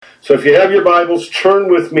So if you have your Bibles, turn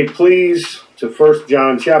with me, please, to 1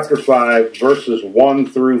 John chapter 5, verses 1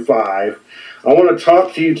 through 5. I want to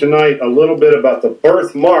talk to you tonight a little bit about the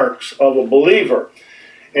birthmarks of a believer.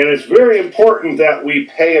 And it's very important that we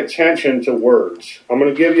pay attention to words. I'm going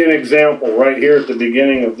to give you an example right here at the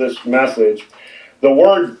beginning of this message. The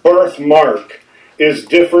word birthmark is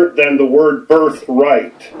different than the word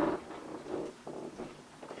birthright.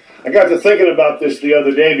 I got to thinking about this the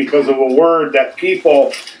other day because of a word that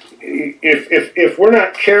people, if we're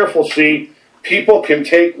not careful, see, people can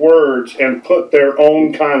take words and put their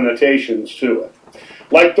own connotations to it.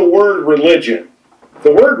 Like the word religion.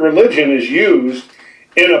 The word religion is used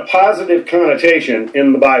in a positive connotation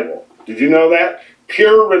in the Bible. Did you know that?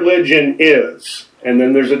 Pure religion is. And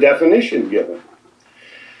then there's a definition given.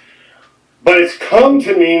 But it's come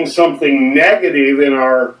to mean something negative in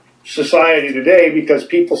our society today because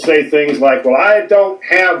people say things like, well, I don't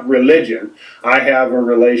have religion, I have a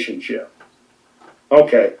relationship.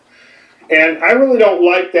 Okay. And I really don't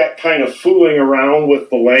like that kind of fooling around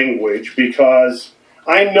with the language because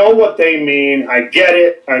I know what they mean, I get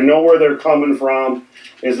it, I know where they're coming from,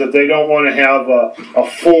 is that they don't want to have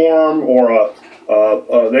a form or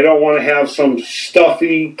they don't want to have some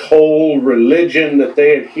stuffy, cold religion that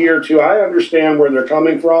they adhere to. I understand where they're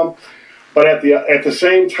coming from. But at the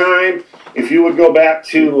same time, if you would go back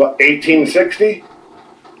to 1860,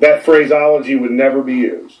 that phraseology would never be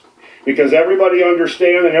used. Because everybody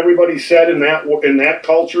understand and everybody said in that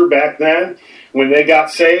culture back then, when they got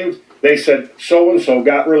saved, they said, so-and-so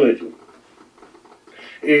got religion.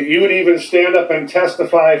 You would even stand up and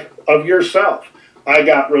testify of yourself, I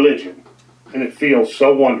got religion. And it feels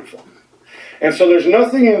so wonderful. And so there's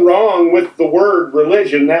nothing wrong with the word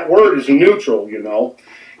religion. That word is neutral, you know.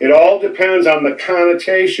 It all depends on the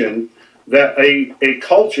connotation that a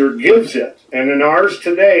culture gives it. And in ours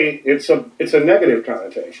today, it's a negative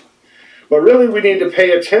connotation. But really we need to pay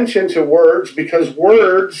attention to words because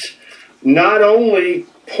words not only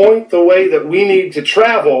point the way that we need to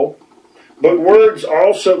travel, but words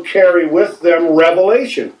also carry with them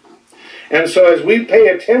revelation. And so as we pay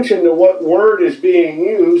attention to what word is being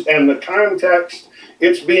used and the context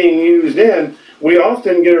it's being used in, we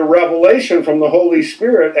often get a revelation from the Holy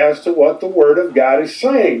Spirit as to what the Word of God is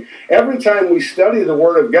saying. Every time we study the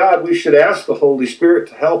Word of God, we should ask the Holy Spirit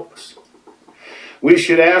to help us. We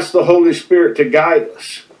should ask the Holy Spirit to guide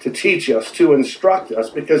us, to teach us, to instruct us,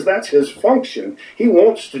 because that's His function. He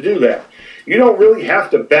wants to do that. You don't really have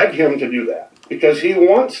to beg Him to do that, because He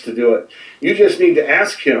wants to do it. You just need to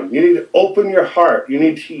ask Him. You need to open your heart. You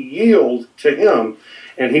need to yield to Him,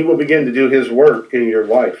 and He will begin to do His work in your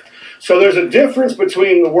life. So there's a difference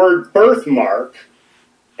between the word birthmark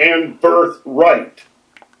and birthright.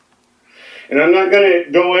 And I'm not going to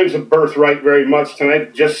go into birthright very much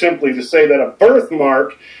tonight, just simply to say that a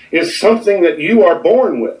birthmark is something that you are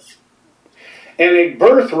born with. And a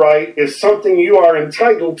birthright is something you are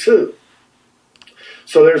entitled to.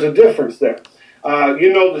 So there's a difference there.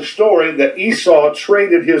 You know the story that Esau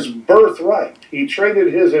traded his birthright. He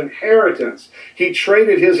traded his inheritance. He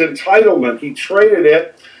traded his entitlement. He traded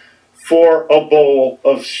it for a bowl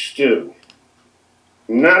of stew.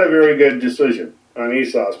 Not a very good decision on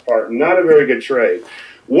Esau's part. Not a very good trade.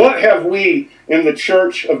 What have we in the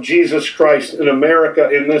Church of Jesus Christ in America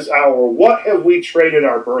in this hour, what have we traded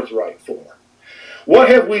our birthright for? What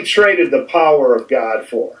have we traded the power of God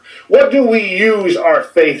for? What do we use our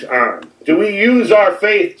faith on? Do we use our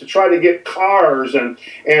faith to try to get cars and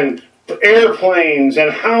airplanes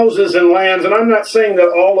and houses and lands? And I'm not saying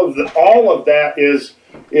that all of that is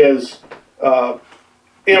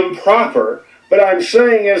improper, but I'm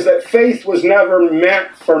saying is that faith was never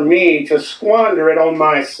meant for me to squander it on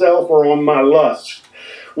myself or on my lust.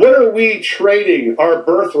 What are we trading our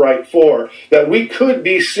birthright for? That we could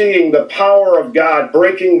be seeing the power of God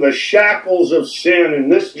breaking the shackles of sin in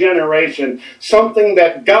this generation, something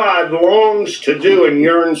that God longs to do and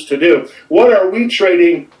yearns to do. What are we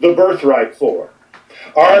trading the birthright for?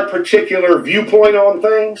 Our particular viewpoint on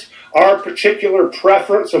things, our particular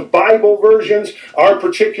preference of Bible versions, our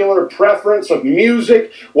particular preference of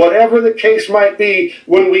music, whatever the case might be,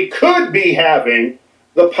 when we could be having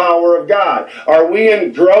the power of God? Are we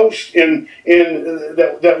engrossed in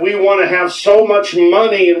that we want to have so much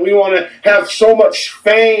money and we want to have so much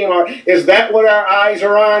fame? Or is that what our eyes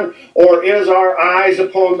are on? Or is our eyes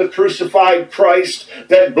upon the crucified Christ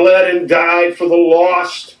that bled and died for the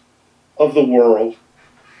lost of the world?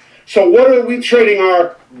 So what are we trading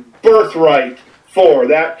our birthright for?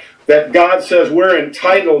 That that God says we're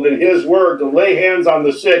entitled in His Word to lay hands on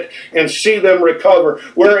the sick and see them recover.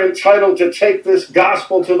 We're entitled to take this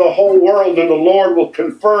gospel to the whole world, and the Lord will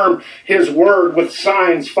confirm His Word with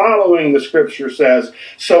signs following, the Scripture says.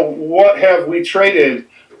 So what have we traded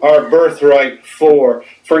our birthright for?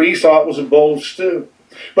 For Esau, it was a bowl of stew.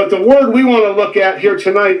 But the word we want to look at here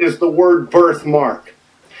tonight is the word birthmark.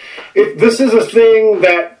 This is a thing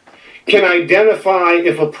that can identify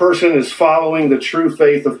if a person is following the true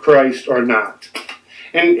faith of Christ or not.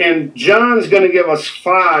 And John's going to give us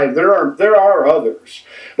 5. There are others.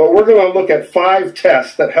 But we're going to look at 5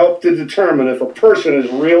 tests that help to determine if a person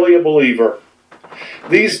is really a believer.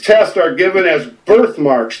 These tests are given as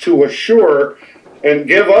birthmarks to assure and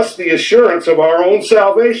give us the assurance of our own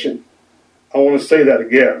salvation. I want to say that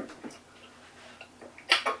again.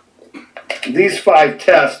 These 5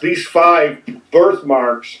 tests, these 5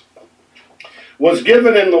 birthmarks, was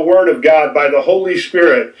given in the Word of God by the Holy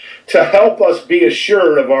Spirit to help us be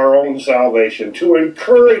assured of our own salvation, to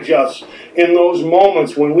encourage us in those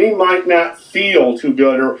moments when we might not feel too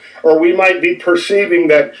good, or we might be perceiving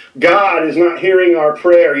that God is not hearing our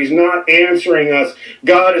prayer, He's not answering us,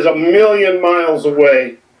 God is a million miles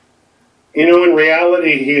away. You know, in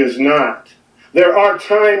reality, He is not. There are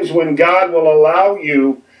times when God will allow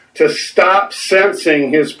you to stop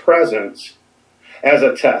sensing His presence as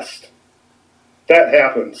a test. That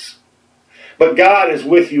happens. But God is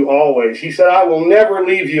with you always. He said, I will never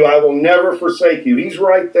leave you. I will never forsake you. He's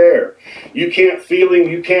right there. You can't feel Him.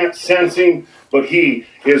 You can't sense Him. But He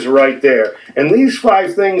is right there. And these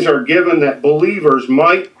 5 things are given that believers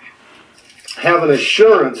might have an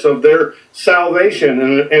assurance of their salvation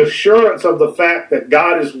and an assurance of the fact that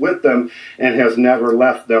God is with them and has never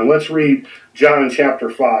left them. Let's read John chapter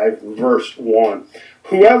 5, verse 1.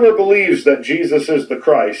 Whoever believes that Jesus is the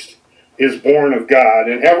Christ is born of God,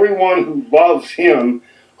 and everyone who loves Him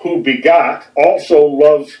who begot also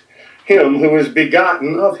loves Him who is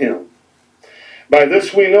begotten of Him. By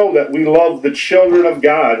this we know that we love the children of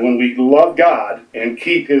God, when we love God and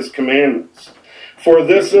keep His commandments. For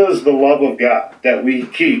this is the love of God, that we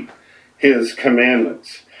keep His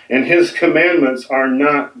commandments. And His commandments are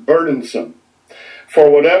not burdensome. For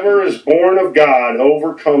whatever is born of God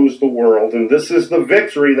overcomes the world, and this is the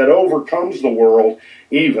victory that overcomes the world,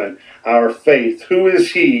 even our faith. Who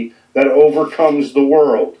is he that overcomes the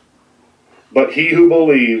world? But he who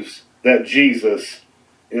believes that Jesus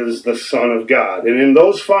is the Son of God. And in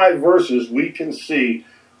those 5 verses, we can see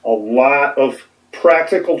a lot of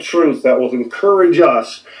practical truth that will encourage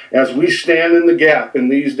us as we stand in the gap in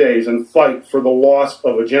these days and fight for the loss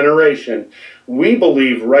of a generation we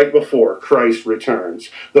believe right before Christ returns.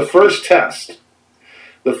 The first test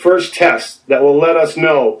that will let us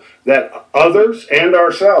know that others and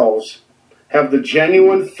ourselves have the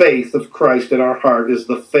genuine faith of Christ in our heart is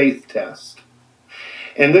the faith test.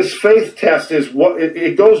 And this faith test is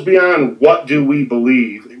it goes beyond what do we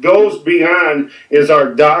believe. It goes beyond, is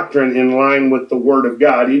our doctrine in line with the Word of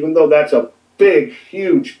God, even though that's a big,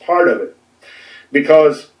 huge part of it.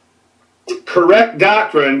 Because correct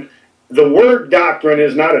doctrine, the word doctrine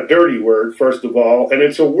is not a dirty word, first of all, and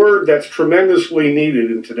it's a word that's tremendously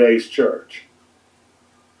needed in today's church.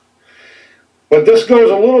 But this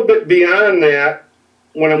goes a little bit beyond that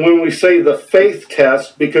when we say the faith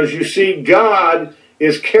test, because you see, God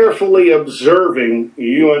is carefully observing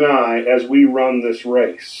you and I as we run this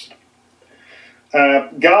race.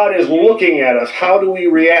 God is looking at us. How do we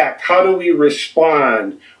react? How do we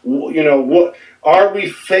respond? What are we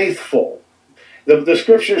faithful? The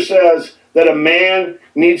Scripture says that a man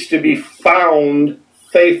needs to be found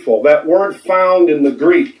faithful. That word "found" in the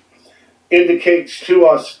Greek indicates to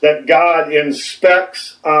us that God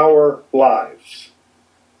inspects our lives.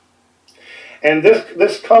 And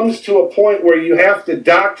this comes to a point where you have to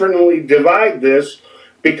doctrinally divide this,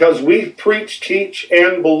 because we preach, teach,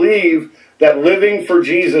 and believe that living for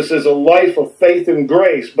Jesus is a life of faith and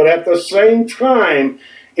grace. But at the same time,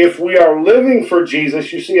 if we are living for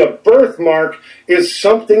Jesus, you see, a birthmark is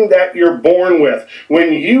something that you're born with.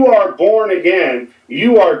 When you are born again,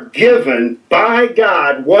 you are given by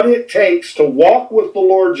God what it takes to walk with the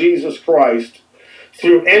Lord Jesus Christ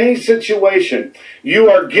through any situation. You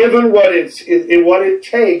are given what it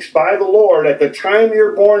takes by the Lord at the time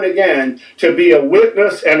you're born again to be a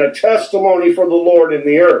witness and a testimony for the Lord in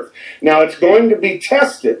the earth. Now, it's going to be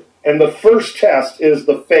tested, and the first test is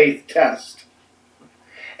the faith test.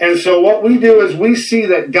 And so what we do is we see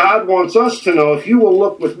that God wants us to know, if you will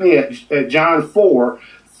look with me at John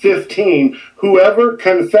 4:15, whoever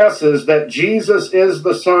confesses that Jesus is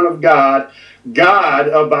the Son of God, God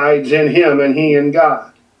abides in him and he in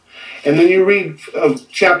God. And then you read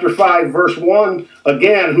chapter 5, verse 1,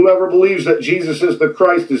 again, whoever believes that Jesus is the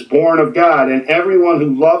Christ is born of God, and everyone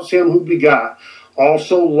who loves him who begot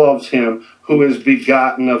also loves him who is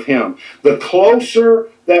begotten of him. The closer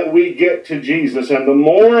that we get to Jesus and the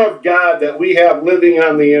more of God that we have living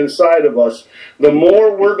on the inside of us, the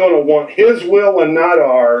more we're going to want his will and not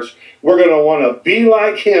ours. We're going to want to be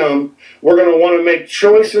like him. We're going to want to make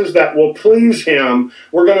choices that will please him.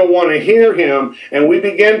 We're going to want to hear him. And we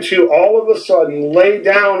begin to all of a sudden lay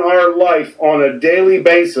down our life on a daily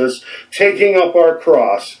basis, taking up our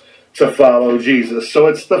cross to follow Jesus. So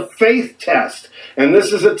it's the faith test. And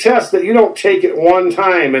this is a test that you don't take it one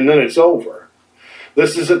time and then it's over.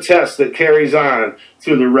 This is a test that carries on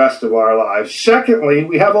through the rest of our lives. Secondly,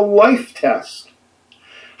 we have a life test.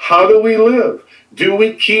 How do we live? Do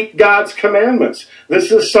we keep God's commandments? This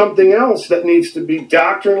is something else that needs to be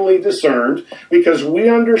doctrinally discerned, because we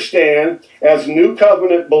understand as New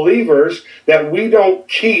Covenant believers that we don't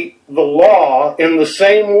keep the law in the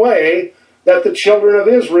same way that the children of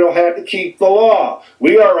Israel had to keep the law.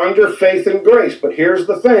 We are under faith and grace. But here's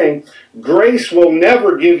the thing. Grace will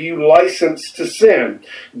never give you license to sin.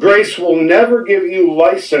 Grace will never give you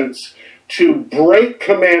license to break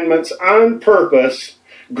commandments on purpose.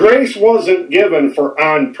 Grace wasn't given for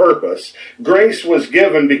on purpose. Grace was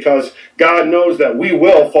given because God knows that we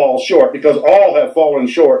will fall short, because all have fallen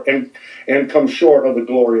short and come short of the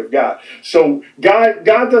glory of God. So God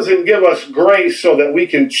doesn't give us grace so that we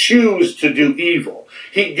can choose to do evil.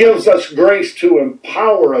 He gives us grace to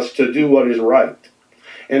empower us to do what is right.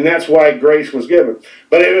 And that's why grace was given.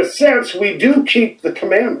 But in a sense, we do keep the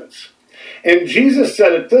commandments. And Jesus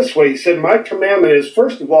said it this way. He said, my commandment is,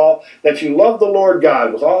 first of all, that you love the Lord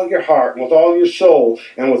God with all your heart, with all your soul,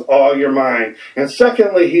 and with all your mind. And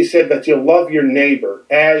secondly, he said that you love your neighbor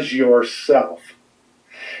as yourself.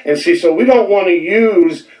 And see, so we don't want to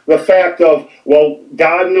use the fact of, well,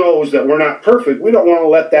 God knows that we're not perfect. We don't want to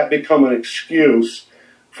let that become an excuse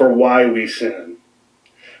for why we sin.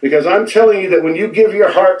 Because I'm telling you that when you give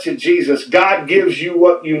your heart to Jesus, God gives you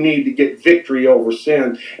what you need to get victory over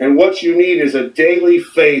sin. And what you need is a daily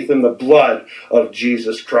faith in the blood of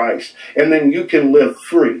Jesus Christ. And then you can live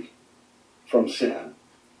free from sin.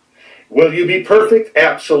 Will you be perfect?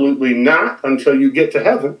 Absolutely not, until you get to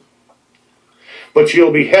heaven. But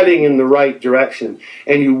you'll be heading in the right direction.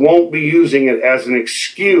 And you won't be using it as an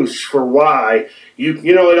excuse for why.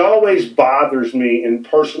 You know, it always bothers me in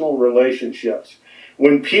personal relationships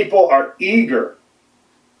when people are eager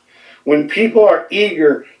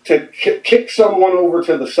to kick someone over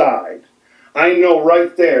to the side. I know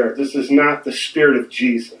right there, this is not the Spirit of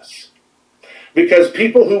Jesus. Because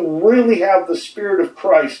people who really have the Spirit of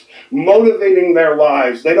Christ motivating their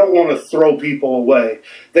lives, they don't want to throw people away.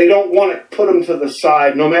 They don't want to put them to the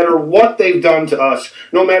side, no matter what they've done to us,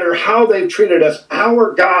 no matter how they've treated us.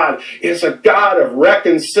 Our God is a God of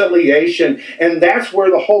reconciliation, and that's where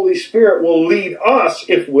the Holy Spirit will lead us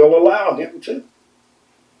if we'll allow him to.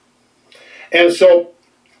 And so,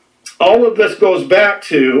 all of this goes back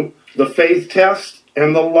to the faith test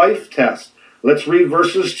and the life test. Let's read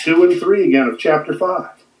verses 2 and 3 again of chapter 5.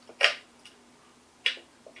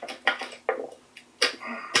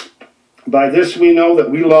 By this we know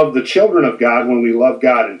that we love the children of God when we love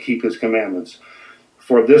God and keep his commandments.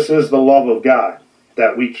 For this is the love of God,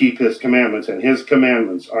 that we keep his commandments, and his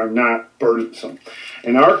commandments are not burdensome.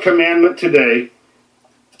 And our commandment today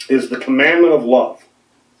is the commandment of love.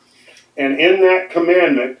 And in that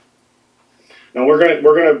commandment, now we're going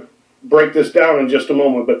to break this down in just a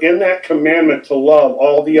moment, but in that commandment to love,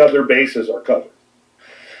 all the other bases are covered.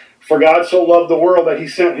 For God so loved the world that he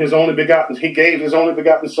sent his only begotten, he gave his only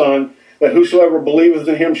begotten Son, that whosoever believeth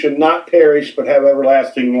in him should not perish but have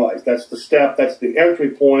everlasting life. That's the step, that's the entry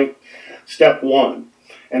point, step one.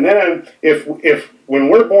 And then if when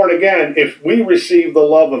we're born again, if we receive the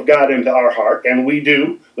love of God into our heart, and we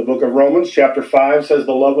do, the book of Romans chapter 5 says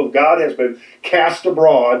the love of God has been cast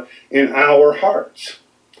abroad in our hearts.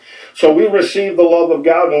 So we receive the love of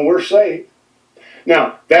God when we're saved.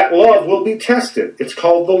 Now, that love will be tested. It's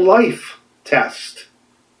called the life test.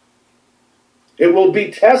 It will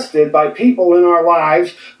be tested by people in our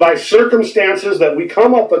lives, by circumstances that we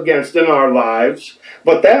come up against in our lives.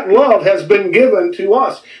 But that love has been given to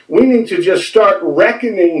us. We need to just start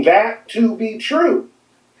reckoning that to be true.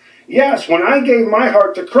 Yes, when I gave my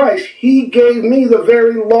heart to Christ, he gave me the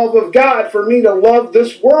very love of God for me to love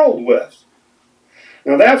this world with.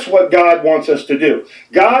 Now that's what God wants us to do.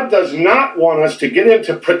 God does not want us to get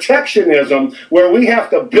into protectionism where we have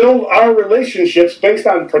to build our relationships based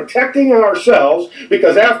on protecting ourselves,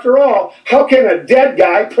 because after all, how can a dead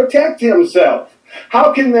guy protect himself?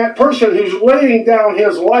 How can that person who's laying down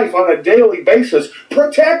his life on a daily basis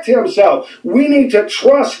protect himself? We need to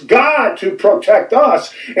trust God to protect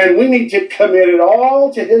us, and we need to commit it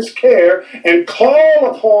all to his care and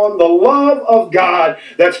call upon the love of God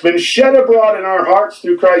that's been shed abroad in our hearts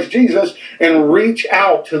through Christ Jesus and reach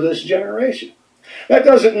out to this generation. That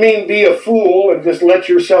doesn't mean be a fool and just let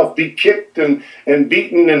yourself be kicked and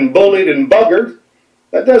beaten and bullied and buggered.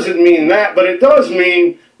 That doesn't mean that, but it does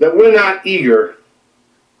mean that we're not eager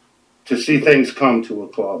to see things come to a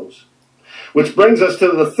close. Which brings us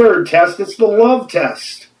to the third test. It's the love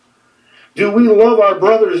test. Do we love our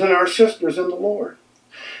brothers and our sisters in the Lord?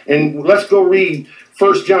 And let's go read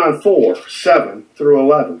 1 John 4, 7 through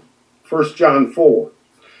 11. 1 John 4,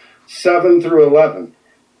 7 through 11.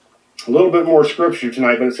 A little bit more scripture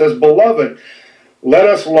tonight, but it says, Beloved, let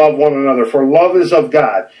us love one another, for love is of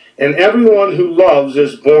God. And everyone who loves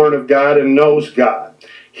is born of God and knows God.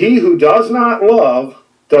 He who does not love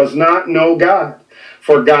does not know God,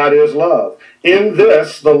 for God is love. In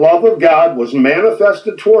this, the love of God was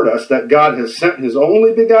manifested toward us, that God has sent his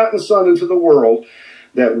only begotten Son into the world,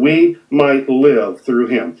 that we might live through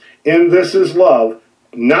him. In this is love,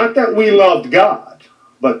 not that we loved God,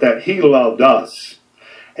 but that he loved us,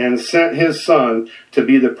 and sent his Son to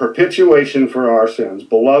be the propitiation for our sins.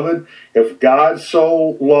 Beloved, if God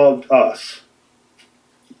so loved us,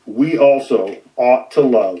 we also ought to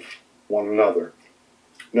love one another.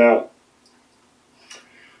 Now,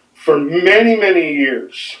 for many, many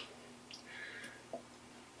years,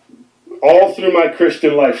 all through my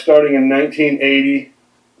Christian life, starting in 1980,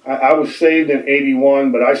 I was saved in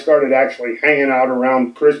 81, but I started actually hanging out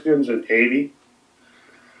around Christians in 80.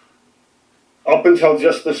 Up until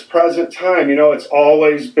just this present time, it's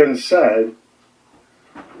always been said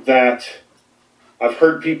that I've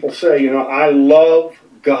heard people say, I love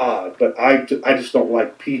God, but I just don't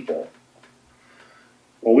like people.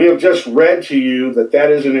 Well, we have just read to you that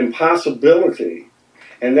that is an impossibility,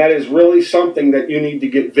 and that is really something that you need to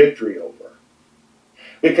get victory over.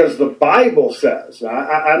 Because the Bible says,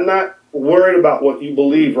 I'm not worried about what you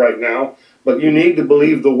believe right now, but you need to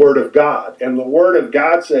believe the Word of God. And the Word of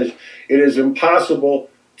God says it is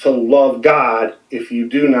impossible to love God if you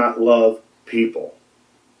do not love people.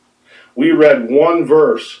 We read one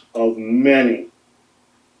verse of many.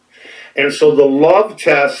 And so the love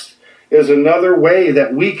test is another way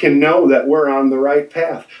that we can know that we're on the right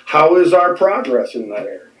path. How is our progress in that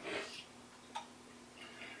area?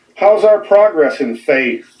 How's our progress in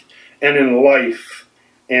faith and in life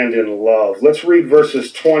and in love? Let's read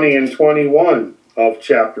verses 20 and 21 of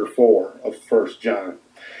chapter 4 of 1 John.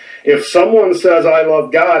 If someone says, I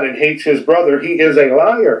love God, and hates his brother, he is a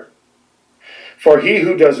liar. For he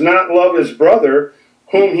who does not love his brother,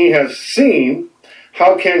 whom he has seen,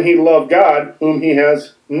 how can he love God, whom he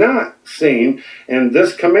has not seen? And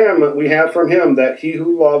this commandment we have from him, that he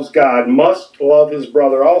who loves God must love his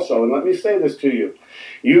brother also. And let me say this to you.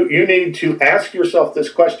 You need to ask yourself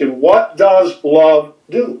this question: what does love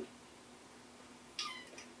do?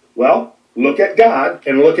 Well, look at God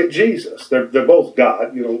and look at Jesus. They're both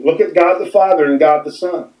God. Look at God the Father and God the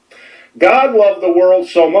Son. God loved the world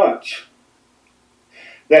so much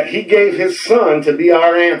that he gave his Son to be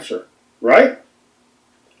our answer, right?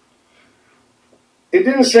 It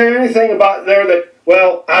didn't say anything about there that,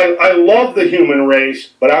 well, I love the human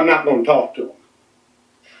race, but I'm not going to talk to them.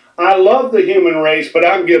 I love the human race, but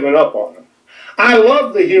I'm giving up on them. I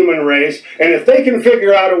love the human race, and if they can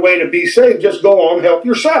figure out a way to be saved, just go on, help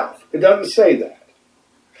yourself. It doesn't say that.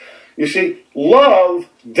 You see, love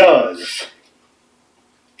does.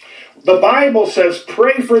 The Bible says,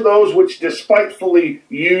 pray for those which despitefully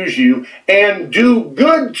use you, and do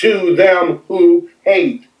good to them who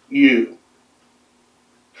hate you.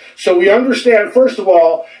 So we understand, first of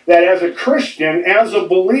all, that as a Christian, as a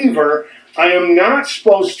believer, I am not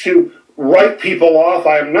supposed to write people off.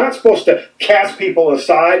 I am not supposed to cast people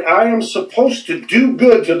aside. I am supposed to do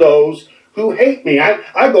good to those who hate me.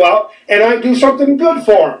 I go out and I do something good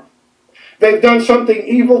for them. They've done something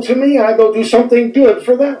evil to me. I go do something good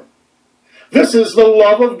for them. This is the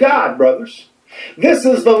love of God, brothers. This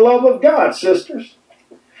is the love of God, sisters.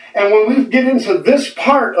 And when we get into this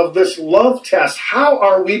part of this love test, how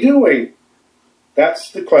are we doing?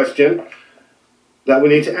 That's the question that we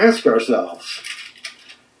need to ask ourselves.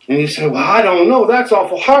 And you say, well, I don't know. That's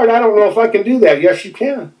awful hard. I don't know if I can do that. Yes, you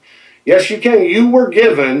can. Yes, you can. You were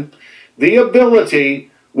given the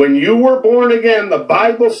ability, when you were born again, the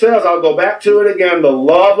Bible says, I'll go back to it again, the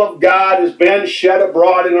love of God has been shed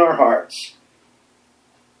abroad in our hearts.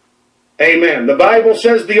 Amen. The Bible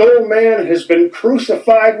says the old man has been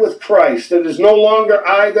crucified with Christ. It is no longer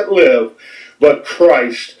I that live, but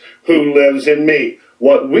Christ who lives in me.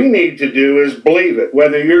 What we need to do is believe it.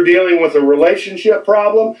 Whether you're dealing with a relationship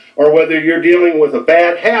problem, or whether you're dealing with a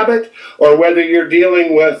bad habit, or whether you're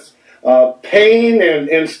dealing with pain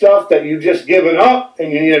and stuff that you've just given up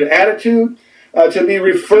and you need an attitude to be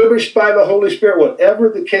refurbished by the Holy Spirit, whatever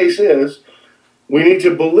the case is, we need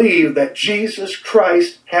to believe that Jesus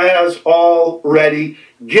Christ has already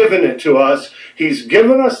given it to us. He's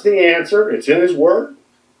given us the answer. It's in His Word.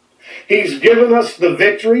 He's given us the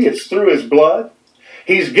victory. It's through His blood.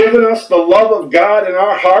 He's given us the love of God in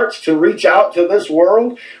our hearts to reach out to this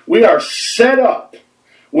world. We are set up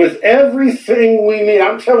with everything we need.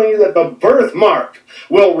 I'm telling you that the birthmark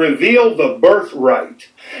will reveal the birthright.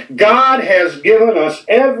 God has given us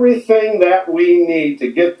everything that we need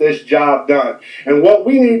to get this job done. And what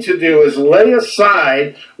we need to do is lay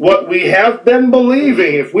aside what we have been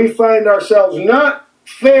believing. If we find ourselves not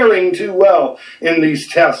faring too well in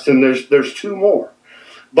these tests, and there's two more,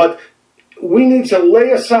 but we need to lay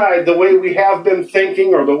aside the way we have been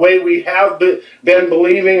thinking or the way we have been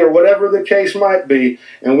believing or whatever the case might be,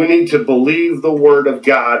 and we need to believe the Word of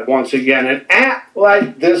God once again and act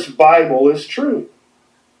like this Bible is true.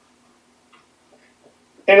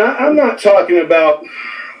 And I'm not talking about,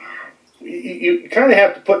 you kind of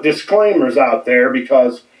have to put disclaimers out there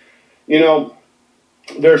because, you know,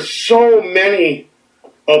 there's so many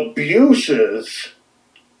abuses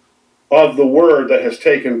of the Word that has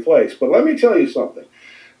taken place. But let me tell you something.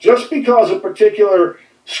 Just because a particular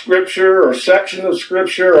scripture or section of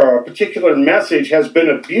scripture or a particular message has been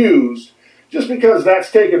abused, just because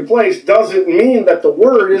that's taken place doesn't mean that the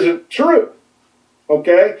Word isn't true.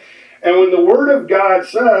 Okay? And when the Word of God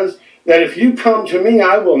says that if you come to me,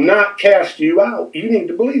 I will not cast you out, you need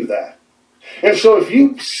to believe that. And so if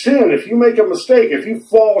you sin, if you make a mistake, if you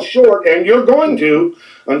fall short, and you're going to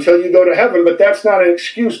until you go to heaven, but that's not an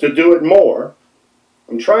excuse to do it more.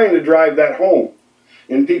 I'm trying to drive that home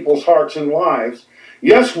in people's hearts and lives.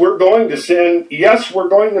 Yes, we're going to sin. Yes, we're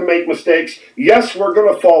going to make mistakes. Yes, we're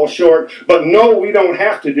going to fall short. But no, we don't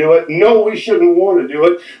have to do it. No, we shouldn't want to do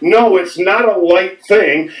it. No, it's not a light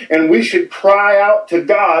thing. And we should cry out to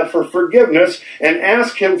God for forgiveness and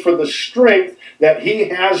ask Him for the strength that He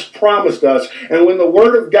has promised us. And when the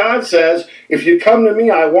Word of God says, if you come to me,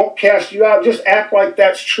 I won't cast you out, just act like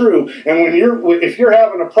that's true. And if you're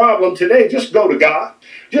having a problem today, just go to God.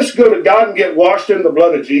 Just go to God and get washed in the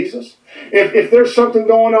blood of Jesus. If there's something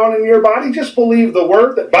going on in your body, just believe the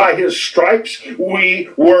Word that by His stripes we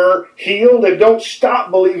were healed. And don't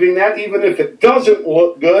stop believing that even if it doesn't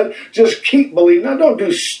look good. Just keep believing. Now, don't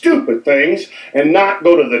do stupid things and not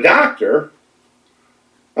go to the doctor.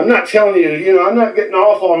 I'm not telling you, I'm not getting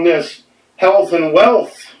off on this health and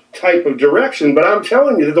wealth type of direction, but I'm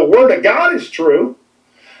telling you that the Word of God is true.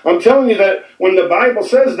 I'm telling you that when the Bible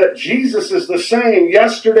says that Jesus is the same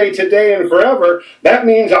yesterday, today, and forever, that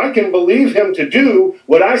means I can believe Him to do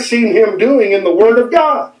what I've seen Him doing in the Word of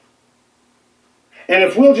God. And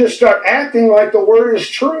if we'll just start acting like the Word is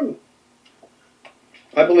true,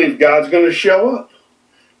 I believe God's going to show up.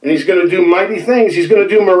 And He's going to do mighty things. He's going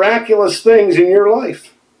to do miraculous things in your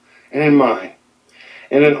life and in mine.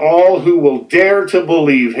 And in all who will dare to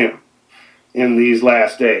believe Him in these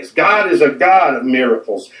last days. God is a God of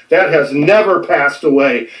miracles. That has never passed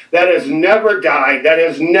away. That has never died. That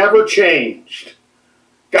has never changed.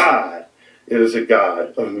 God is a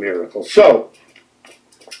God of miracles. So,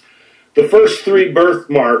 the first three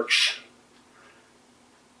birthmarks,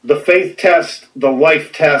 the faith test, the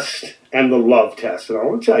life test, and the love test. And I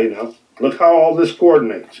want to tell you now, look how all this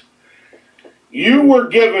coordinates. You were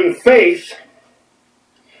given faith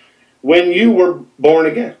when you were born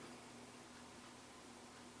again.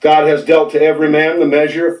 God has dealt to every man the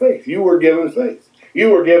measure of faith. You were given faith. You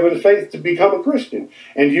were given faith to become a Christian.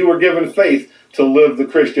 And you were given faith to live the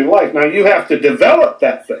Christian life. Now, you have to develop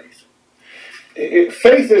that faith.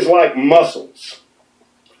 Faith is like muscles.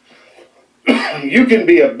 You can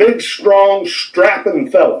be a big, strong, strapping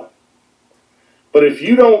fella. But if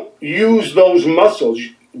you don't use those muscles,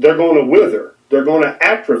 they're going to wither. They're going to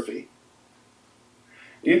atrophy.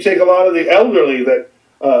 You take a lot of the elderly that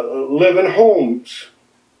live in homes,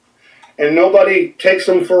 and nobody takes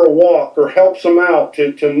them for a walk or helps them out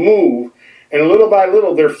to move. And little by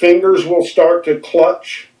little, their fingers will start to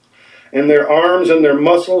clutch, and their arms and their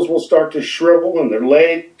muscles will start to shrivel, and their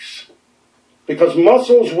legs. Because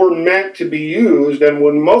muscles were meant to be used, and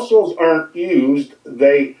when muscles aren't used,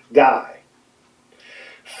 they die.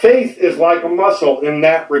 Faith is like a muscle in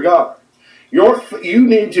that regard. You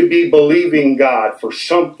need to be believing God for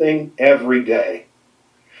something every day.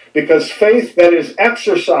 Because faith that is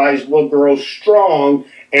exercised will grow strong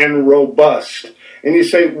and robust. And you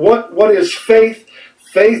say, what is faith?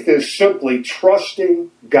 Faith is simply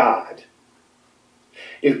trusting God.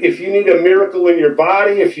 If you need a miracle in your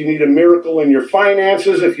body, if you need a miracle in your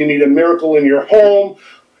finances, if you need a miracle in your home,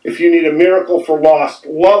 if you need a miracle for lost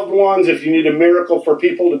loved ones, if you need a miracle for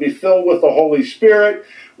people to be filled with the Holy Spirit,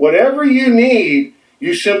 whatever you need,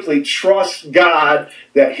 you simply trust God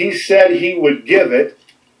that He said He would give it,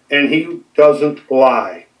 and He doesn't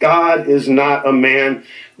lie. God is not a man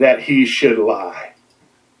that He should lie.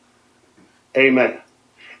 Amen.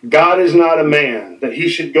 God is not a man that He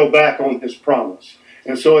should go back on His promise.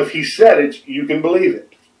 And so if He said it, you can believe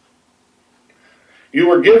it. You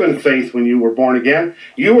were given faith when you were born again.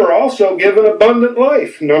 You were also given abundant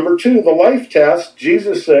life. Number 2, the life test.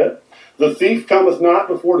 Jesus said, the thief cometh not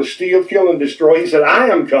before to steal, kill, and destroy. He said, I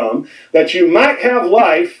am come that you might have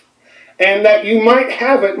life and that you might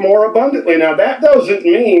have it more abundantly. Now that doesn't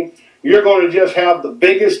mean you're going to just have the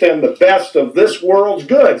biggest and the best of this world's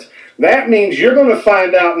goods. That means you're going to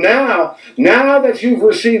find out now that you've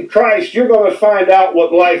received Christ, you're going to find out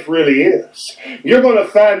what life really is. You're going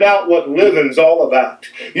to find out what living's all about.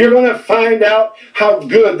 You're going to find out how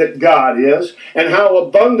good that God is and how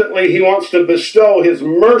abundantly He wants to bestow His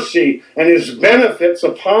mercy and His benefits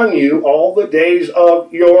upon you all the days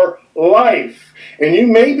of your life. And you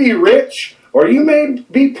may be rich, or you may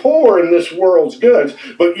be poor in this world's goods,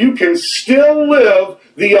 but you can still live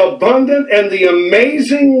the abundant and the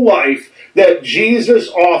amazing life that Jesus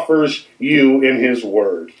offers you in His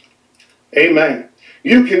Word. Amen.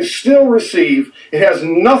 You can still receive. It has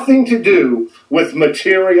nothing to do with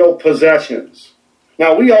material possessions.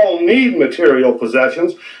 Now, we all need material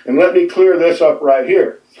possessions, and let me clear this up right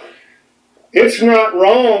here. It's not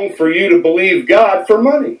wrong for you to believe God for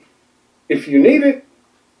money if you need it.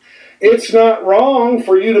 It's not wrong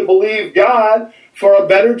for you to believe God for a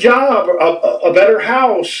better job, a better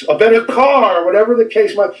house, a better car, whatever the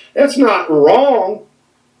case might be. That's not wrong.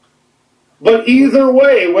 But either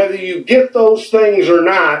way, whether you get those things or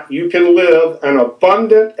not, you can live an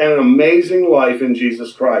abundant and amazing life in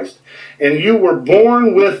Jesus Christ. And you were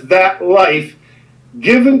born with that life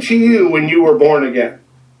given to you when you were born again.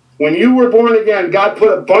 When you were born again, God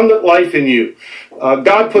put abundant life in you.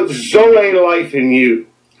 God put Zoe life in you.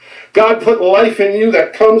 God put life in you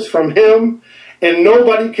that comes from Him, and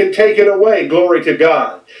nobody can take it away. Glory to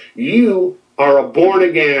God. You are a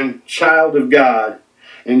born-again child of God,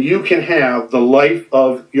 and you can have the life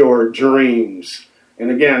of your dreams. And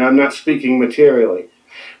again, I'm not speaking materially,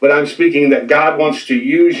 but I'm speaking that God wants to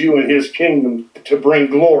use you in His kingdom to bring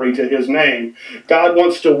glory to His name. God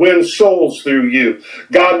wants to win souls through you.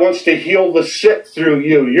 God wants to heal the sick through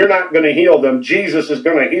you. You're not going to heal them. Jesus is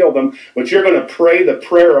going to heal them, but you're going to pray the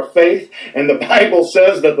prayer of faith, and the Bible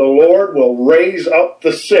says that the Lord will raise up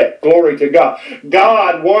the sick. Glory to God.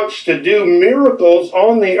 God wants to do miracles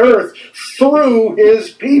on the earth through His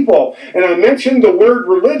people. And I mentioned the word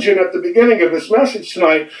religion at the beginning of this message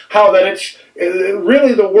tonight, how that it's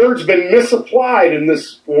really the word's been misapplied in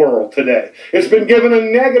this world today. It's been given a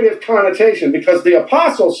negative connotation because the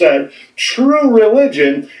apostle said true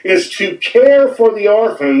religion is to care for the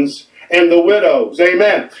orphans and the widows.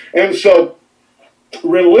 Amen. And so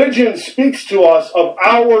religion speaks to us of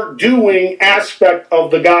our doing aspect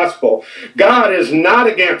of the gospel. God is not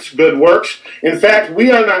against good works. In fact, we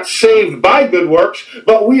are not saved by good works,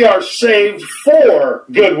 but we are saved for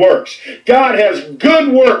good works. God has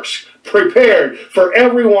good works prepared for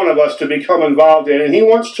every one of us to become involved in, and He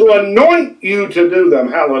wants to anoint you to do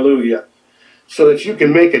them. Hallelujah. So that you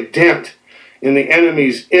can make a dent in the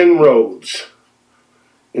enemy's inroads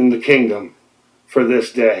in the kingdom for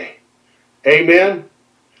this day. Amen.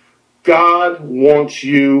 God wants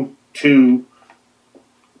you to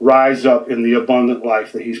rise up in the abundant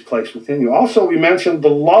life that He's placed within you. Also, we mentioned the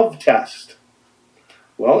love test.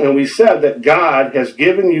 Well, and we said that God has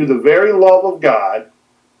given you the very love of God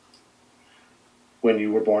when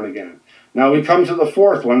you were born again. Now we come to the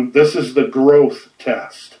fourth one. This is the growth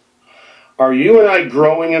test. Are you and I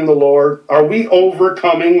growing in the Lord? Are we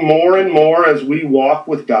overcoming more and more as we walk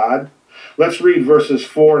with God? Let's read verses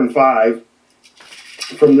 4 and 5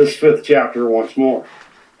 from this 5th chapter once more.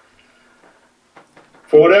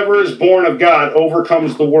 For whatever is born of God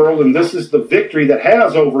overcomes the world, and this is the victory that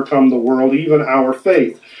has overcome the world, even our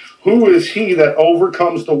faith. Who is he that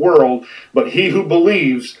overcomes the world but he who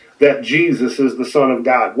believes that Jesus is the Son of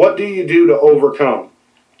God? What do you do to overcome?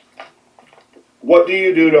 What do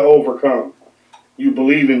you do to overcome? You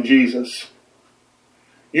believe in Jesus.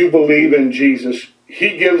 You believe in Jesus.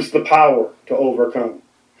 He gives the power to overcome.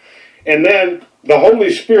 And then the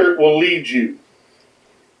Holy Spirit will lead you.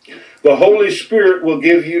 The Holy Spirit will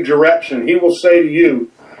give you direction. He will say to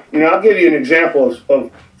you, I'll give you an example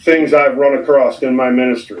of things I've run across in my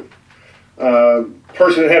ministry.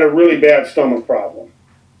 Person that had a really bad stomach problem.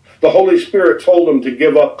 The Holy Spirit told him to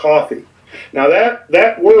give up coffee. Now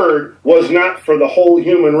that word was not for the whole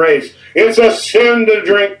human race. It's a sin to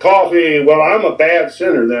drink coffee. Well, I'm a bad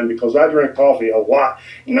sinner then because I drink coffee a lot.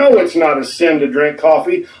 No, it's not a sin to drink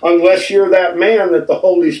coffee unless you're that man that the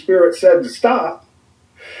Holy Spirit said to stop.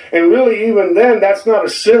 And really, even then, that's not a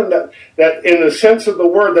sin that in the sense of the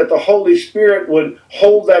word that the Holy Spirit would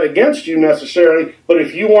hold that against you necessarily. But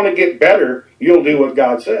if you want to get better, you'll do what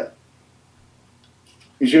God said.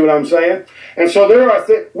 You see what I'm saying? And so there are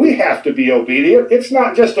things, we have to be obedient. It's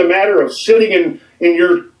not just a matter of sitting in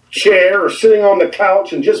your chair or sitting on the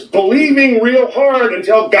couch and just believing real hard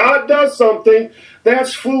until God does something.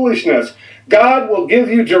 That's foolishness. God will give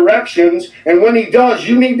you directions, and when He does,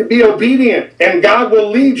 you need to be obedient, and God will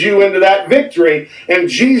lead you into that victory. And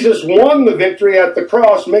Jesus won the victory at the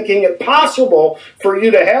cross, making it possible for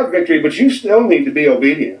you to have victory, but you still need to be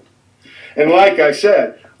obedient. And like I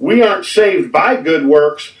said, we aren't saved by good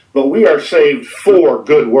works, but we are saved for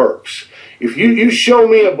good works. If you show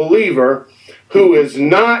me a believer who is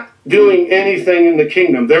not doing anything in the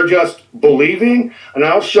kingdom, they're just believing, and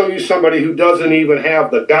I'll show you somebody who doesn't even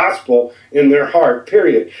have the gospel in their heart,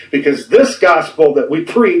 period. Because this gospel that we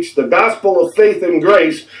preach, the gospel of faith and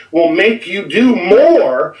grace, will make you do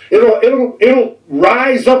more. It'll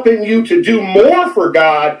rise up in you to do more for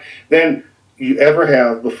God than you ever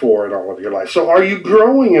have before in all of your life. So are you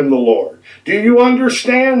growing in the Lord? Do you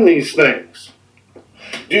understand these things?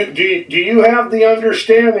 Do you have the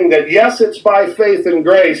understanding that yes, it's by faith and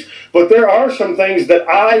grace, but there are some things that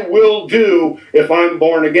I will do if I'm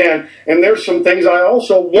born again, and there's some things I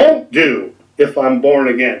also won't do if I'm born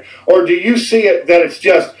again? Or do you see it that it's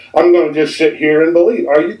just, I'm going to just sit here and believe?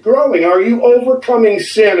 Are you growing? Are you overcoming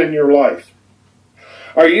sin in your life?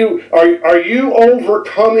 Are you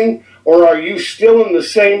overcoming, or are you still in the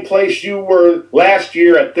same place you were last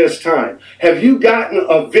year at this time? Have you gotten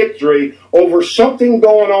a victory over something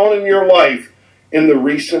going on in your life in the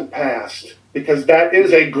recent past? Because that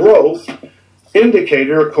is a growth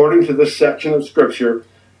indicator according to this section of Scripture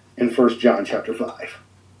in 1 John chapter 5.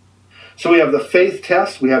 So we have the faith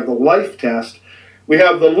test, we have the life test, we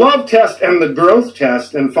have the love test and the growth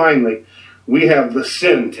test, and finally, we have the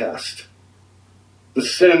sin test. The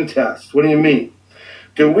sin test. What do you mean?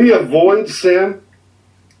 Do we avoid sin?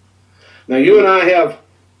 Now you and I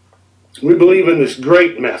we believe in this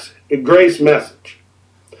great message, a grace message.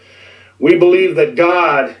 We believe that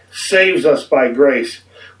God saves us by grace.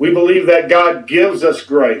 We believe that God gives us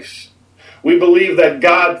grace. We believe that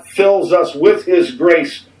God fills us with His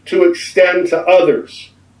grace to extend to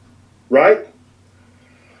others. Right?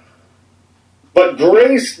 But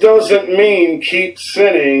grace doesn't mean keep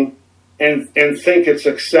sinning and think it's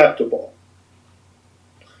acceptable.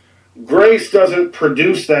 Grace doesn't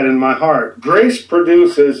produce that in my heart. Grace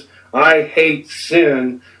produces, I hate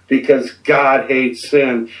sin because God hates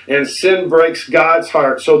sin. And sin breaks God's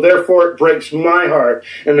heart, so therefore it breaks my heart.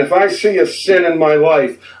 And if I see a sin in my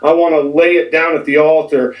life, I want to lay it down at the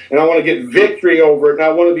altar, and I want to get victory over it, and I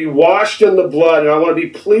want to be washed in the blood, and I want to be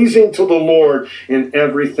pleasing to the Lord in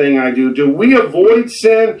everything I do. Do we avoid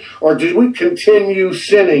sin, or do we continue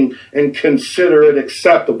sinning and consider it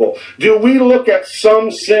acceptable? Do we look at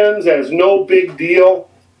some sins as no big deal,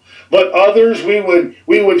 but others we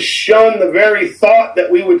would shun the very thought that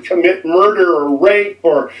we would commit murder or rape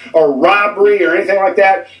or robbery or anything like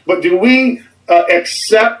that? But do we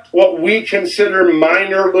accept what we consider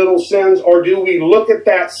minor little sins, or do we look at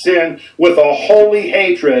that sin with a holy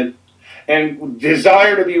hatred and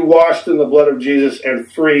desire to be washed in the blood of Jesus and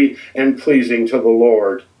free and pleasing to the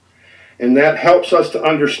Lord? And that helps us to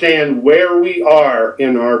understand where we are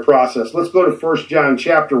in our process. Let's go to 1 John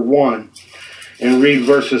chapter 1 and read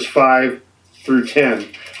verses 5 through 10.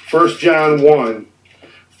 1 John 1,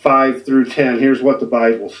 5 through 10. Here's what the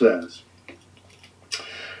Bible says.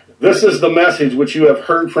 This is the message which you have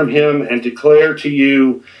heard from Him and declare to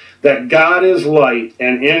you, that God is light,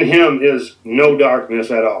 and in Him is no darkness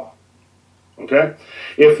at all. Okay?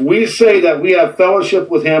 If we say that we have fellowship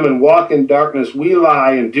with Him and walk in darkness, we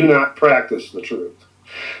lie and do not practice the truth.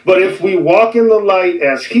 But if we walk in the light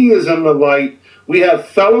as He is in the light, we have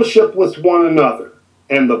fellowship with one another,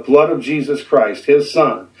 and the blood of Jesus Christ, His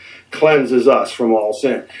Son, cleanses us from all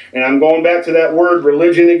sin. And I'm going back to that word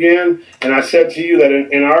religion again, and I said to you that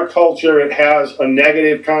in our culture it has a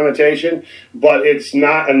negative connotation, but it's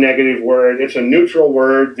not a negative word. It's a neutral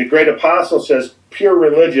word. The great apostle says pure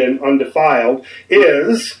religion, undefiled,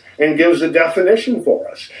 is, and gives a definition for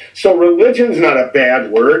us. So religion's not a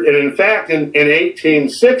bad word. And in fact, in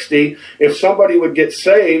 1860, if somebody would get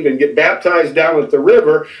saved and get baptized down at the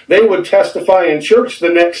river, they would testify in church the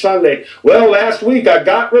next Sunday, well, last week I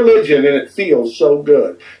got religion and it feels so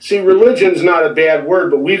good. See, religion's not a bad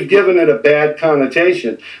word, but we've given it a bad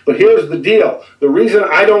connotation. But here's the deal. The reason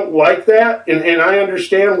I don't like that, and I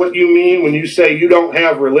understand what you mean when you say you don't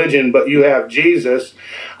have religion, but you have Jesus.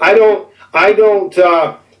 I don't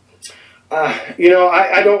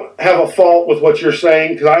have a fault with what you're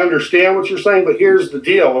saying, because I understand what you're saying, but here's the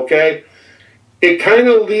deal, okay? It kind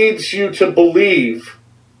of leads you to believe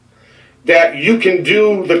that you can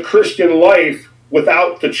do the Christian life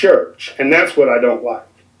without the church, and that's what I don't like.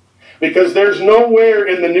 Because there's nowhere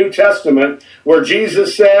in the New Testament where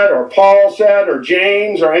Jesus said, or Paul said, or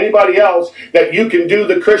James, or anybody else, that you can do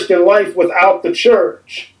the Christian life without the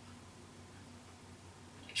church.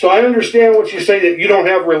 So I understand what you say, that you don't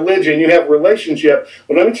have religion, you have relationship.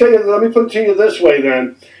 But let me put it to you this way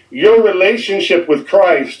then. Your relationship with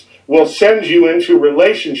Christ will send you into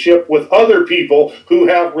relationship with other people who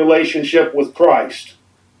have relationship with Christ.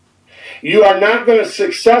 You are not going to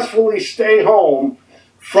successfully stay home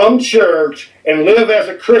from church and live as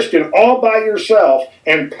a Christian all by yourself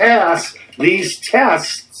and pass these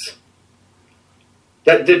tests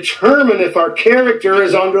that determine if our character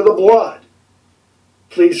is under the blood.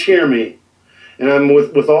 Please hear me. And I'm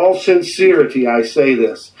with all sincerity I say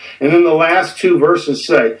this. And then the last two verses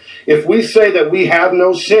say, if we say that we have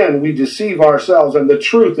no sin, we deceive ourselves and the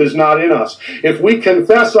truth is not in us. If we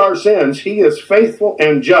confess our sins, he is faithful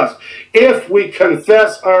and just. If we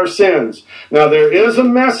confess our sins. Now there is a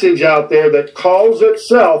message out there that calls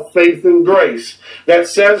itself Faith and Grace that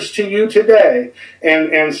says to you today,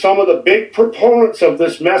 and some of the big proponents of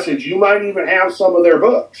this message, you might even have some of their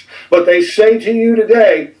books, but they say to you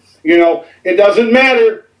today, you know, it doesn't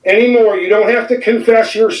matter anymore. You don't have to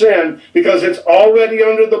confess your sin because it's already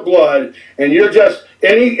under the blood. And you're just,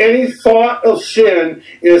 any thought of sin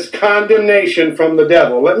is condemnation from the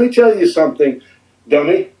devil. Let me tell you something,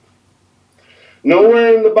 dummy.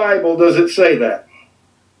 Nowhere in the Bible does it say that.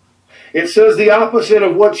 It says the opposite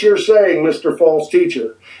of what you're saying, Mr. False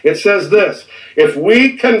Teacher. It says this, if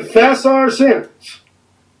we confess our sins,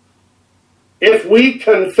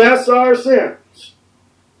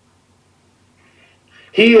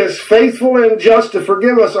 he is faithful and just to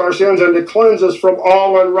forgive us our sins and to cleanse us from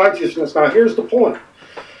all unrighteousness. Now here's the point.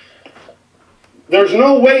 There's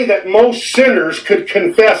no way that most sinners could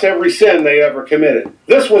confess every sin they ever committed.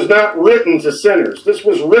 This was not written to sinners. This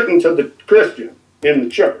was written to the Christian in the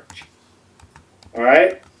church. All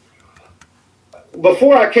right?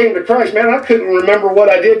 Before I came to Christ, man, I couldn't remember what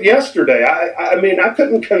I did yesterday. I mean, I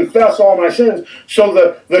couldn't confess all my sins. So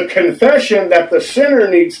the confession that the sinner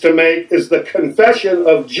needs to make is the confession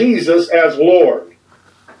of Jesus as Lord.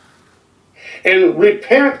 And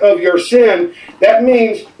repent of your sin. That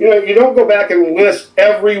means, you don't go back and list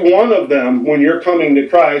every one of them when you're coming to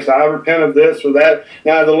Christ. I repent of this or that.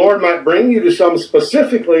 Now, the Lord might bring you to some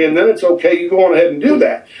specifically, and then it's okay. You go on ahead and do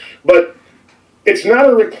that. But it's not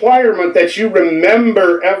a requirement that you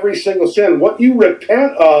remember every single sin. What you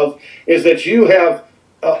repent of is that you have,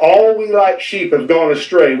 all we like sheep have gone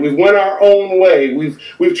astray. We've went our own way.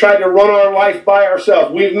 We've tried to run our life by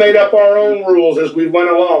ourselves. We've made up our own rules as we went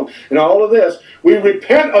along. And all of this. We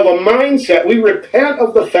repent of a mindset. We repent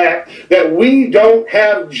of the fact that we don't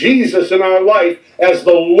have Jesus in our life as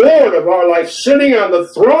the Lord of our life, sitting on the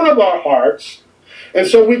throne of our hearts. And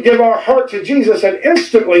so we give our heart to Jesus, and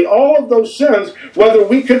instantly all of those sins, whether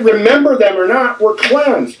we could remember them or not, were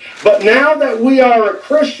cleansed. But now that we are a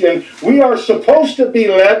Christian, we are supposed to be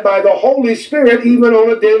led by the Holy Spirit even on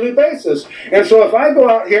a daily basis. And so if I go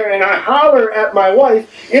out here and I holler at my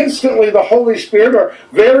wife, instantly the Holy Spirit, or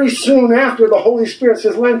very soon after, the Holy Spirit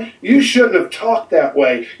says, Len, you shouldn't have talked that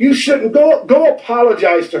way. You shouldn't go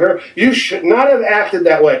apologize to her. You should not have acted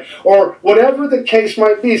that way. Or whatever the case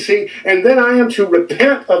might be. See, and then I am to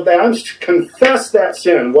repent of that. I'm to confess that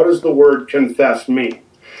sin. What does the word confess mean?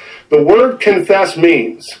 The word confess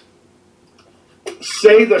means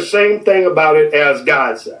say the same thing about it as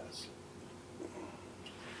God says.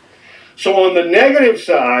 So on the negative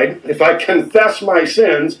side, if I confess my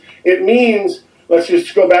sins, it means, let's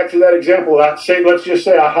just go back to that example. Let's just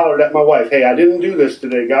say I hollered at my wife, hey, I didn't do this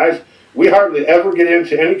today, guys. We hardly ever get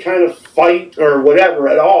into any kind of fight or whatever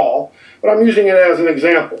at all, but I'm using it as an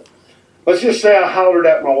example. Let's just say I hollered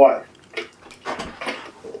at my wife.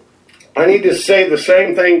 I need to say the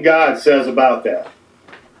same thing God says about that.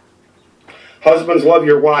 Husbands, love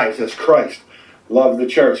your wives as Christ loved the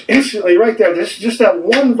church. Instantly, right there, this is just that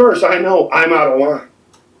one verse, I know I'm out of line.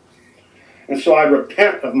 And so I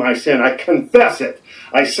repent of my sin. I confess it.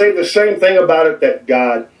 I say the same thing about it that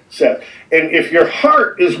God said. And if your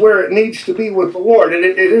heart is where it needs to be with the Lord, and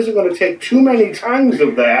it isn't going to take too many times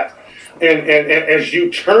of that, and as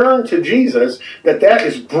you turn to Jesus, that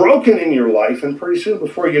is broken in your life, and pretty soon,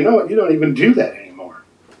 before you know it, you don't even do that anymore.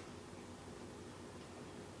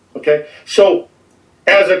 Okay? So,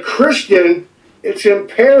 as a Christian, it's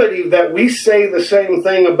imperative that we say the same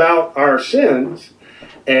thing about our sins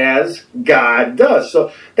as God does.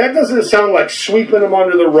 So that doesn't sound like sweeping them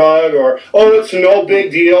under the rug or, oh, it's no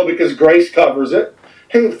big deal because grace covers it.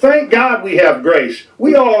 Hey, thank God we have grace.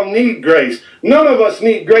 We all need grace. None of us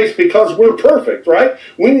need grace because we're perfect, right?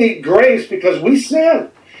 We need grace because we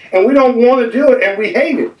sin. And we don't want to do it and we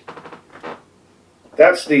hate it.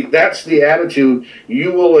 That's the attitude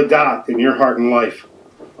you will adopt in your heart and life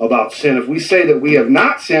about sin. If we say that we have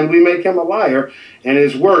not sinned, we make him a liar and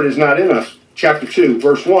his word is not in us. Chapter 2,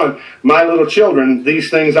 verse 1, my little children,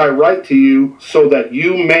 these things I write to you so that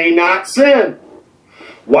you may not sin.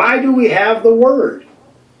 Why do we have the word?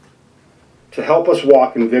 To help us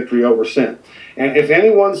walk in victory over sin. And if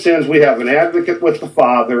anyone sins, we have an advocate with the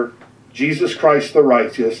Father, Jesus Christ the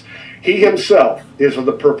righteous. He himself is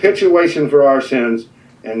the propitiation for our sins,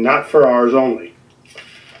 and not for ours only,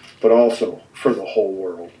 but also for the whole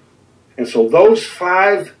world. And so those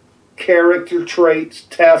 5 character traits,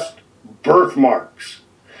 tests, birthmarks,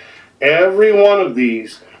 every one of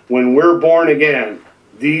these, when we're born again,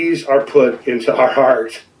 these are put into our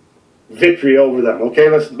heart. Victory over them. Okay,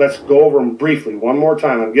 let's go over them briefly one more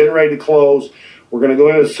time. I'm getting ready to close. We're going to go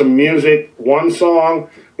into some music, one song,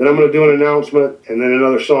 then I'm going to do an announcement, and then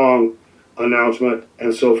another song, announcement,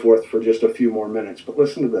 and so forth for just a few more minutes. But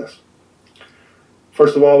listen to this.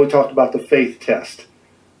 First of all, we talked about the faith test.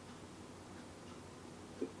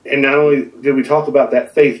 And not only did we talk about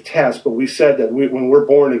that faith test, but we said that when we're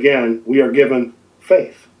born again, we are given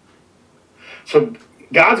faith. So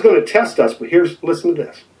God's going to test us, but listen to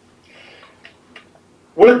this.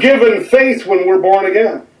 We're given faith when we're born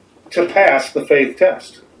again to pass the faith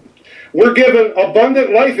test. We're given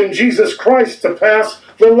abundant life in Jesus Christ to pass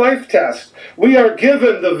the life test. We are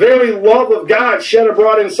given the very love of God shed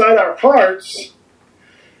abroad inside our hearts,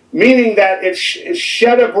 meaning that it's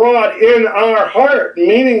shed abroad in our heart,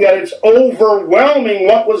 meaning that it's overwhelming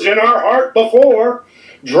what was in our heart before,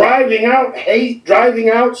 driving out hate, driving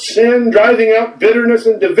out sin, driving out bitterness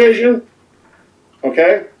and division.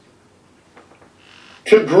 Okay?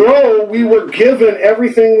 To grow, we were given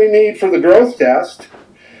everything we need for the growth test.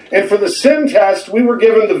 And for the sin test, we were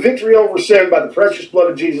given the victory over sin by the precious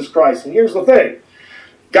blood of Jesus Christ. And here's the thing.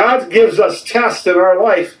 God gives us tests in our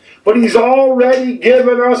life, but He's already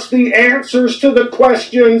given us the answers to the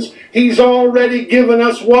questions. He's already given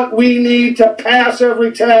us what we need to pass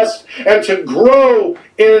every test and to grow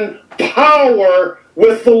in power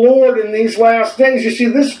with the Lord in these last days. You see,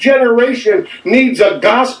 this generation needs a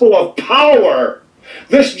gospel of power.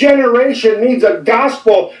 This generation needs a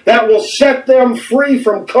gospel that will set them free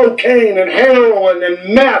from cocaine and heroin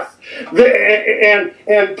and meth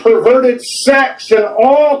and perverted sex and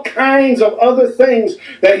all kinds of other things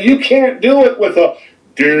that you can't do it with a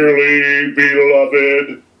dearly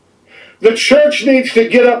beloved. The church needs to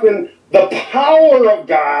get up in the power of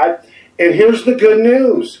God, and here's the good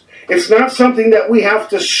news. It's not something that we have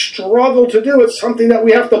to struggle to do. It's something that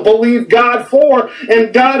we have to believe God for.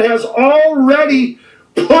 And God has already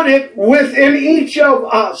put it within each of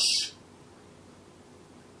us.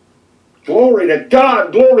 Glory to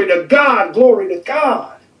God, glory to God, glory to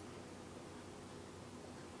God.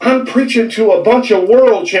 I'm preaching to a bunch of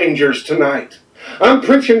world changers tonight. I'm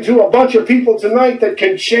preaching to a bunch of people tonight that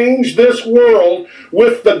can change this world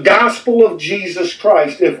with the gospel of Jesus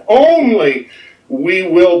Christ. If only we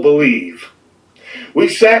will believe. We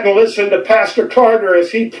sat and listened to Pastor Carter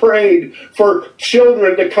as he prayed for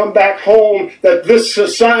children to come back home, that this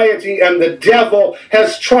society and the devil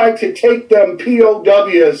has tried to take them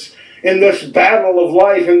POWs in this battle of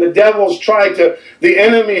life, and the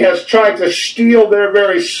enemy has tried to steal their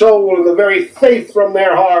very soul and the very faith from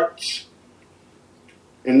their hearts.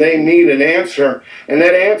 And they need an answer. And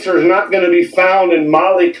that answer is not going to be found in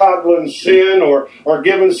mollycoddling sin or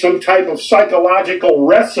given some type of psychological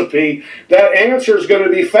recipe. That answer is going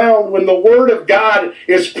to be found when the Word of God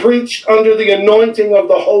is preached under the anointing of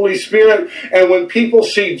the Holy Spirit. And when people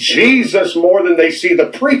see Jesus more than they see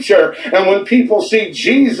the preacher. And when people see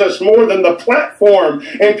Jesus more than the platform.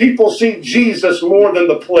 And people see Jesus more than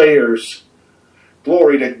the players.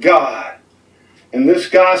 Glory to God. And this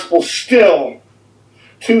gospel still,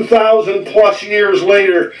 2,000 plus years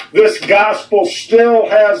later, this gospel still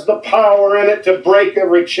has the power in it to break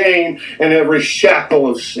every chain and every shackle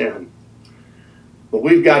of sin. But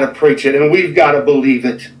we've got to preach it, and we've got to believe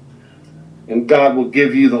it. And God will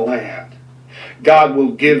give you the land. God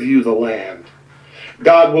will give you the land.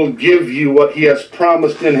 God will give you what He has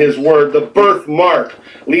promised in His Word. The birthmark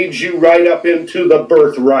leads you right up into the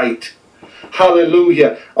birthright.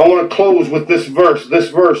 Hallelujah. I want to close with this verse.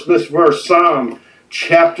 Psalm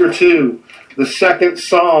chapter 2. The second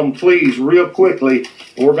Psalm, please, real quickly.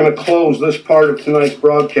 We're going to close this part of tonight's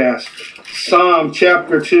broadcast. Psalm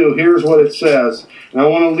chapter 2. Here's what it says. And I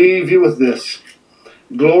want to leave you with this.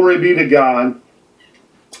 Glory be to God.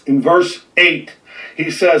 In verse 8, He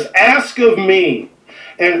says, "Ask of me,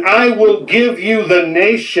 and I will give you the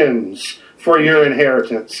nations for your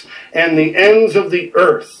inheritance, and the ends of the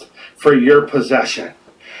earth for your possession."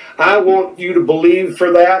 I want you to believe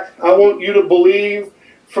for that. I want you to believe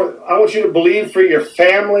for your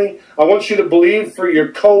family. I want you to believe for your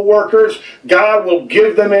co-workers. God will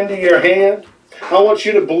give them into your hand. I want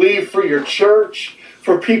you to believe for your church,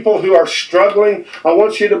 for people who are struggling. I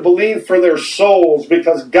want you to believe for their souls,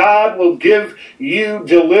 because God will give you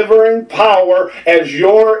delivering power as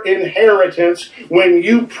your inheritance when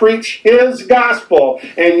you preach His gospel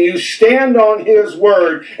and you stand on His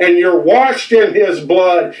word and you're washed in His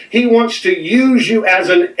blood. He wants to use you as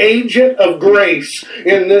an agent of grace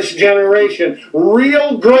in this generation.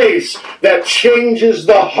 Real grace that changes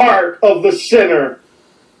the heart of the sinner.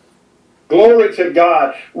 Glory to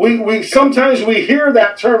God. We sometimes we hear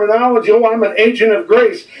that terminology, "Oh, I'm an agent of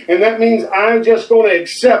grace," and that means I'm just going to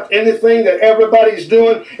accept anything that everybody's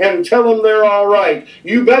doing and tell them they're all right.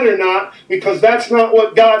 You better not, because that's not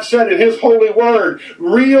what God said in His holy word.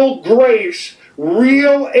 Real grace,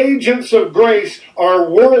 real agents of grace are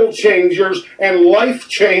world changers and life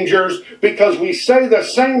changers, because we say the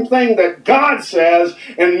same thing that God says,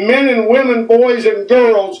 and men and women, boys and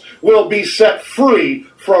girls will be set free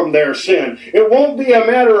from their sin. It won't be a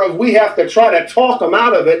matter of we have to try to talk them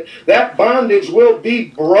out of it. That bondage will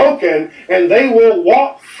be broken, and they will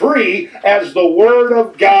walk free as the Word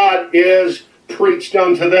of God is preached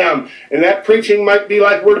unto them. And that preaching might be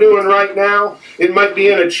like we're doing right now. It might be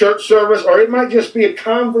in a church service, or it might just be a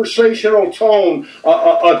conversational tone,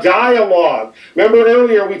 a dialogue. Remember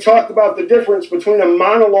earlier we talked about the difference between a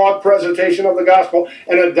monologue presentation of the gospel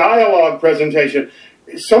and a dialogue presentation.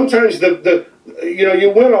 Sometimes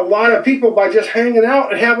you win a lot of people by just hanging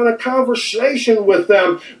out and having a conversation with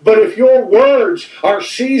them. But if your words are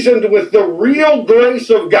seasoned with the real grace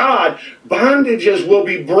of God, bondages will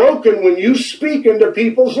be broken when you speak into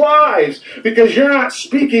people's lives. Because you're not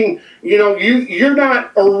speaking, you're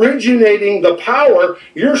not originating the power,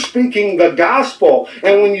 you're speaking the gospel.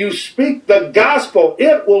 And when you speak the gospel,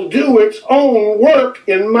 it will do its own work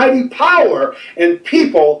in mighty power, and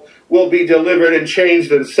people will be delivered and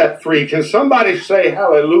changed and set free. Can somebody say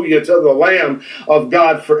hallelujah to the Lamb of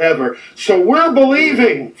God forever? So we're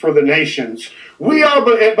believing for the nations. We are,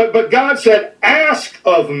 but God said, "Ask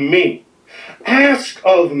of me. Ask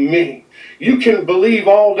of me." You can believe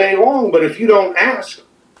all day long, but if you don't ask,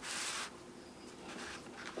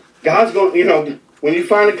 God's going, when you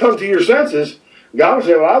finally come to your senses, God will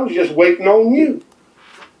say, "Well, I was just waiting on you."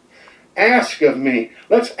 Ask of me.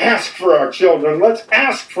 Let's ask for our children. Let's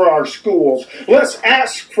ask for our schools. Let's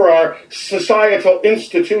ask for our societal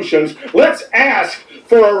institutions. Let's ask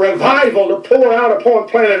for a revival to pour out upon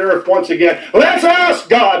planet Earth once again. Let's ask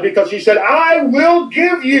God, because He said, "I will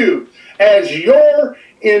give you as your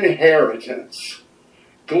inheritance."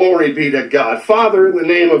 Glory be to God. Father, in the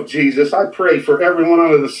name of Jesus, I pray for everyone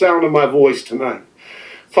under the sound of my voice tonight.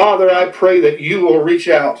 Father, I pray that you will reach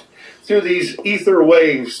out through these ether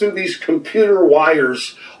waves, through these computer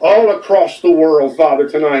wires, all across the world, Father,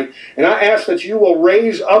 tonight. And I ask that you will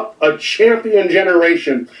raise up a champion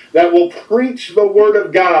generation that will preach the Word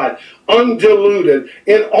of God, undiluted,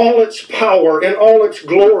 in all its power, in all its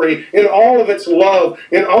glory, in all of its love,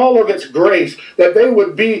 in all of its grace, that they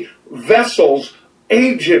would be vessels,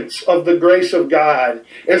 agents of the grace of God,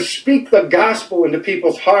 and speak the gospel into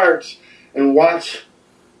people's hearts, and watch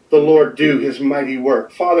the Lord do His mighty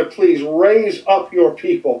work. Father, please raise up your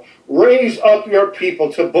people. Raise up your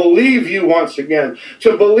people to believe you once again,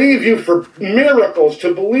 to believe you for miracles,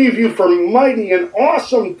 to believe you for mighty and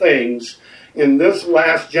awesome things in this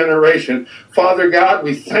last generation. Father God,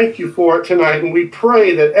 we thank you for it tonight, and we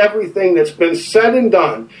pray that everything that's been said and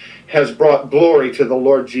done has brought glory to the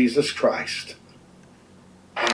Lord Jesus Christ.